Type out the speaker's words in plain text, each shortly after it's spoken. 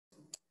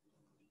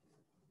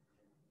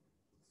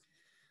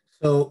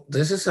So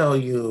this is how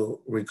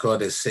you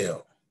record a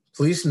sale.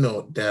 Please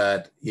note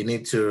that you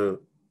need to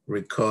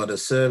record a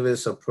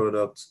service or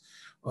product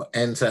or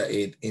enter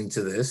it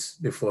into this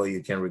before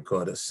you can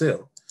record a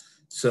sale.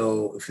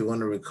 So if you want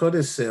to record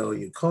a sale,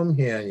 you come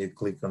here and you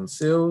click on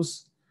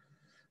sales,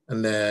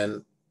 and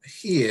then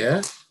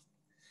here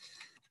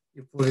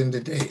you put in the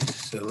date.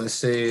 So let's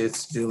say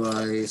it's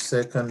July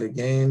 2nd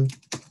again.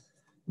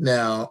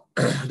 Now,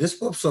 this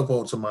pops up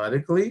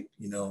automatically.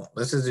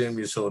 Let's assume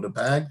you sold a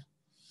bag,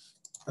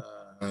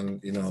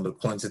 and the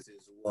quantity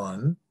is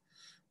one,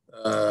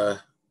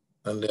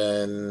 and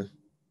then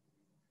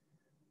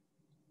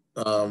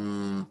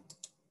um,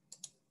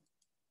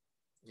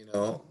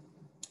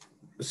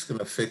 just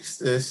gonna fix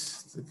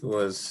this. It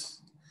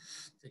was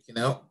taken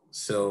out,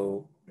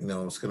 so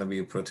it's gonna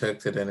be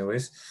protected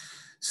anyways.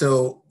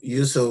 So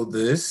you sold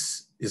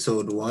this, you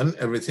sold one,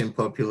 everything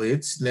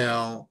populates.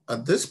 Now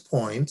at this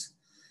point,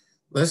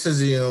 let's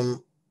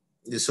assume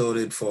you sold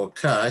it for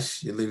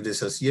cash. You leave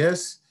this as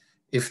yes.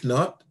 If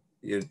not,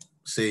 you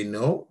say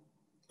no.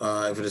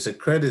 If it is a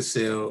credit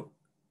sale,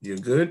 you're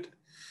good.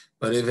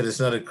 But if it is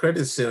not a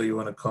credit sale, you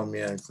want to come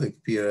here and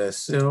click POS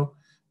sale,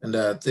 and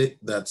that's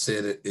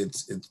it.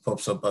 It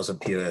pops up as a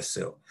POS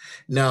sale.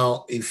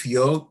 Now, if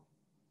your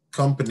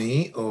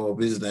company or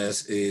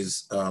business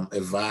is a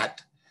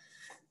VAT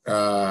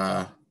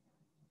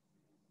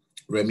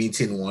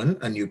remitting one,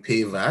 and you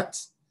pay VAT,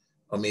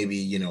 or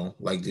maybe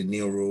like the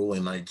new rule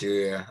in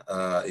Nigeria,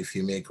 if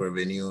you make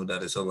revenue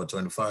that is over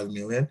 25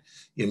 million,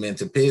 you're meant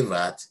to pay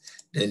VAT.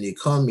 Then you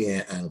come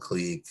here and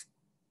click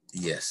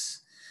yes.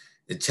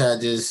 It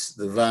charges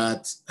the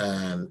VAT,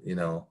 and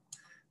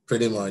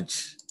pretty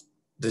much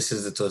this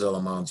is the total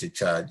amount you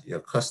charge your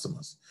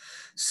customers.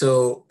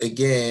 So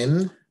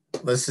again,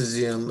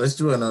 let's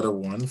do another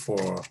one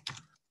for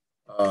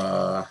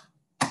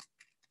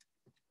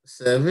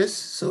service.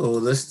 So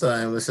this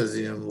time let's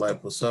assume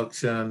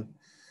liposuction.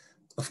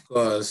 Of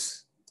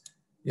course,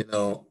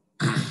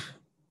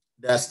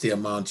 that's the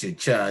amount you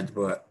charge,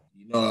 but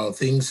how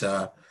things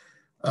are.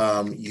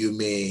 You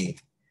may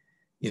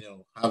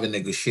have a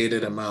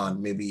negotiated amount.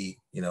 Maybe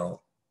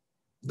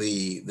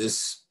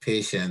this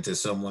patient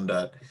is someone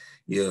that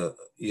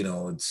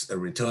it's a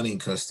returning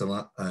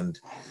customer, and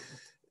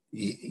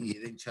you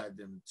didn't charge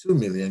them 2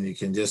 million. You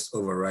can just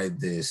override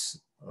this,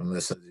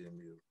 unless assume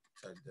you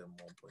charge them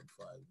 1.5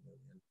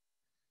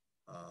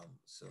 million.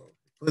 So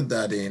put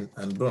that in,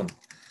 and boom,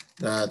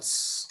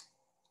 that's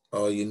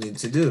all you need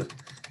to do.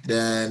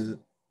 Then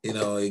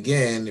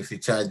again, if you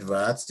charge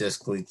VAT, just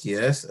click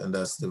yes, and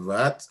that's the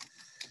VAT.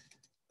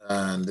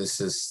 And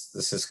this is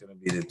going to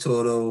be the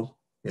total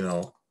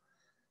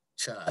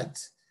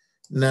charge.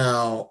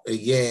 Now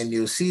again,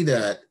 you'll see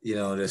that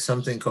there's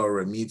something called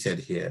remitted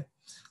here.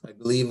 I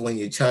believe when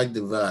you charge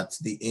the VAT,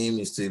 the aim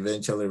is to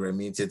eventually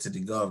remit it to the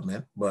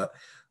government. But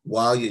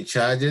while you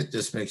charge it,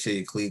 just make sure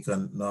you click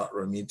on not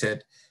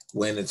remitted.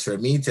 When it's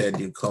remitted,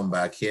 you come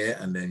back here,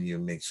 and then you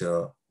make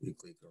sure you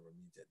click on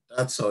remitted.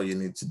 That's all you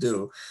need to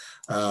do.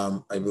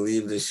 I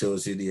believe this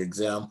shows you the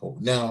example.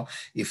 Now,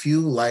 if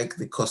you like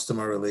the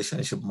customer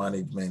relationship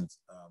management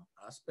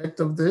aspect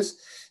of this,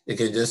 you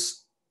can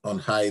just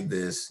unhide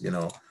this,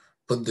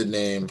 put the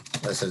name.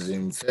 Let's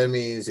assume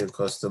Femi is your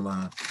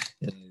customer.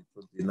 You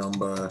put the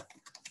number,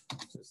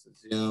 just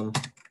assume,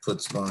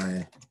 puts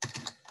my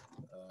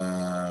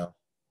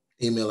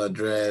email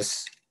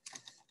address,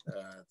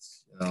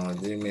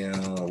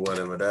 Gmail or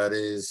whatever that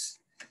is,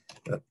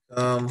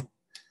 .com,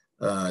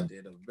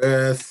 date of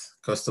birth,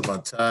 customer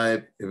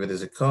type, if it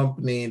is a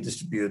company,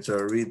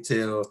 distributor,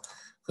 retail,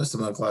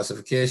 customer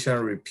classification,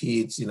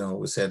 repeat,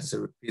 we said it's a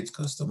repeat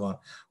customer,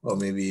 or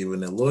maybe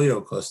even a loyal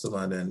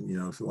customer, then,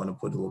 if you want to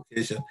put the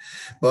location.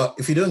 But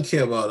if you don't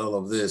care about all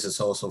of this, it's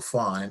also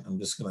fine. I'm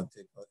just going to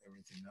take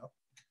everything out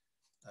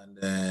and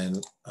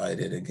then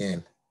hide it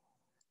again.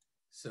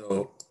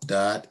 So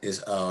that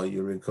is how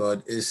you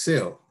record a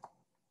sale.